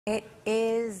It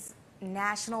is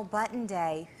National Button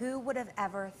Day. Who would have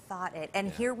ever thought it?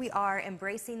 And here we are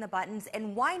embracing the buttons.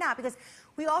 And why not? Because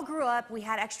we all grew up, we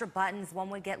had extra buttons. One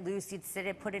would get loose, you'd sit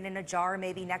it, put it in a jar,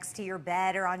 maybe next to your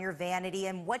bed or on your vanity.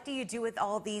 And what do you do with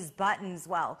all these buttons?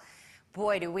 Well,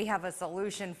 boy, do we have a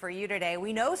solution for you today.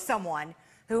 We know someone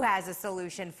who has a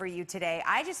solution for you today.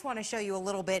 I just want to show you a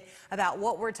little bit about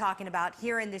what we're talking about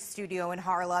here in this studio in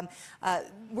Harlem.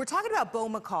 We're talking about Beau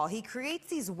McCall. He creates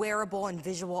these wearable and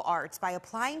visual arts by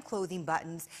applying clothing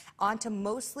buttons onto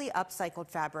mostly upcycled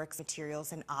fabrics,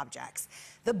 materials, and objects.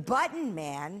 The Button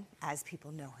Man, as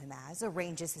people know him as,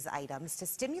 arranges his items to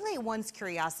stimulate one's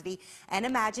curiosity and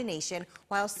imagination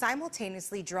while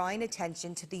simultaneously drawing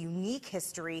attention to the unique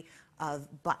history of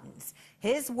buttons.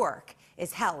 His work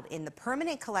is held in the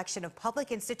permanent collection of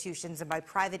public institutions and by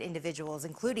private individuals,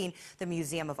 including the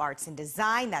Museum of Arts and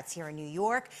Design, that's here in New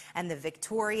York, and the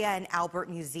Victoria and Albert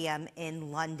Museum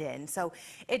in London. So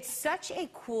it's such a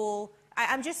cool,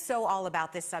 I'm just so all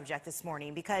about this subject this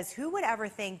morning, because who would ever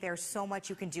think there's so much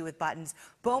you can do with buttons?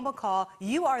 Beau McCall,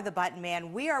 you are the Button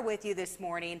Man. We are with you this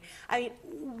morning. I mean,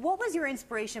 what was your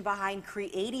inspiration behind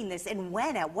creating this, and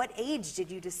when, at what age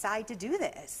did you decide to do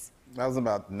this? I was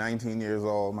about 19 years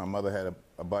old. My mother had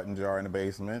a button jar in the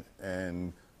basement,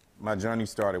 and my journey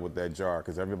started with that jar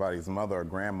because everybody's mother or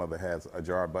grandmother has a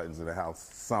jar of buttons in the house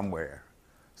somewhere.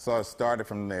 So I started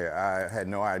from there. I had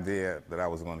no idea that I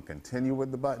was going to continue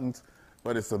with the buttons,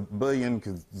 but it's a billion,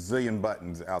 zillion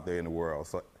buttons out there in the world.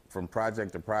 So from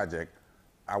project to project,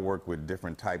 I work with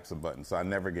different types of buttons, so I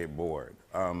never get bored.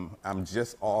 I'm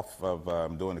just off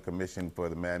of doing a commission for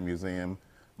the Mad Museum.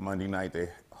 Monday night they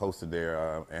hosted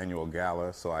their annual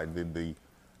gala, so I did the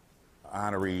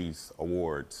honorees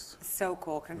awards. So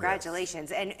cool. Congratulations.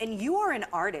 Yes. And you are an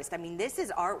artist. I mean, this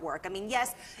is artwork. I mean,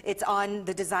 yes, it's on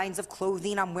the designs of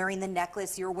clothing. I'm wearing the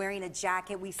necklace. You're wearing a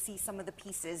jacket. We see some of the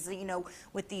pieces, you know,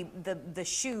 with the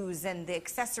shoes and the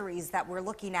accessories that we're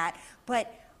looking at.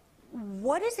 But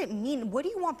what does it mean? What do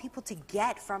you want people to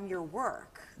get from your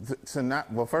work?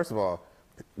 Well, first of all,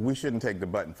 we shouldn't take the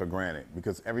button for granted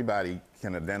because everybody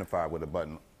can identify with a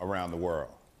button around the world.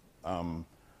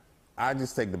 I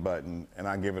just take the button and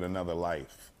I give it another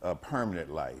life, a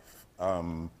permanent life.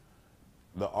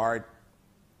 The art,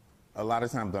 a lot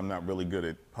of times I'm not really good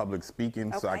at public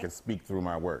speaking, so I can speak through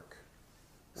my work.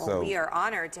 Well, we are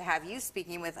honored to have you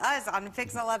speaking with us on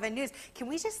Pix 11 News. Can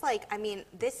we just I mean,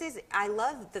 I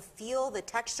love the feel, the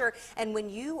texture, and when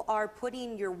you are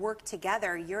putting your work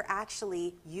together, you're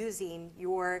actually using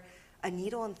a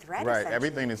needle and thread. Right,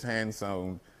 everything is hand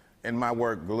sewn. In my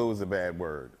work, glue is a bad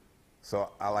word. So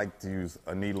I like to use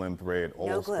a needle and thread,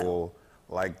 old school,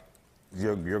 like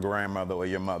your grandmother or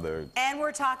your mother. And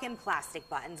we're talking plastic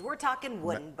buttons. We're talking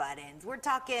wooden buttons. We're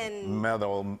talking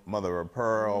metal, mother of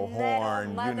pearl,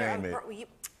 horn, you name it.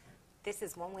 This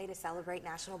is one way to celebrate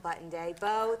National Button Day.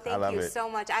 Beau, thank you so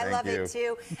much. I love it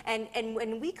too. And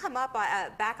when we come up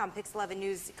back on Pix 11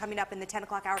 News coming up in the 10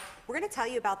 o'clock hour, we're going to tell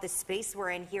you about the space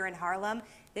we're in here in Harlem.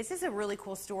 This is a really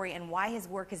cool story and why his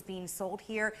work is being sold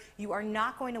here. You are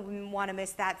not going to want to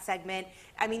miss that segment.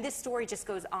 I mean, this story just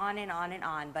goes on and on and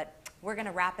on, but we're going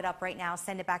to wrap it up right now,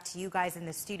 send it back to you guys in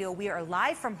the studio. We are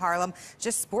live from Harlem,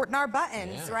 just sporting our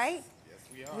buttons, right? Yes,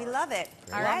 we are. We love it.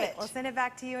 All right, we'll send it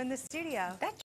back to you in the studio.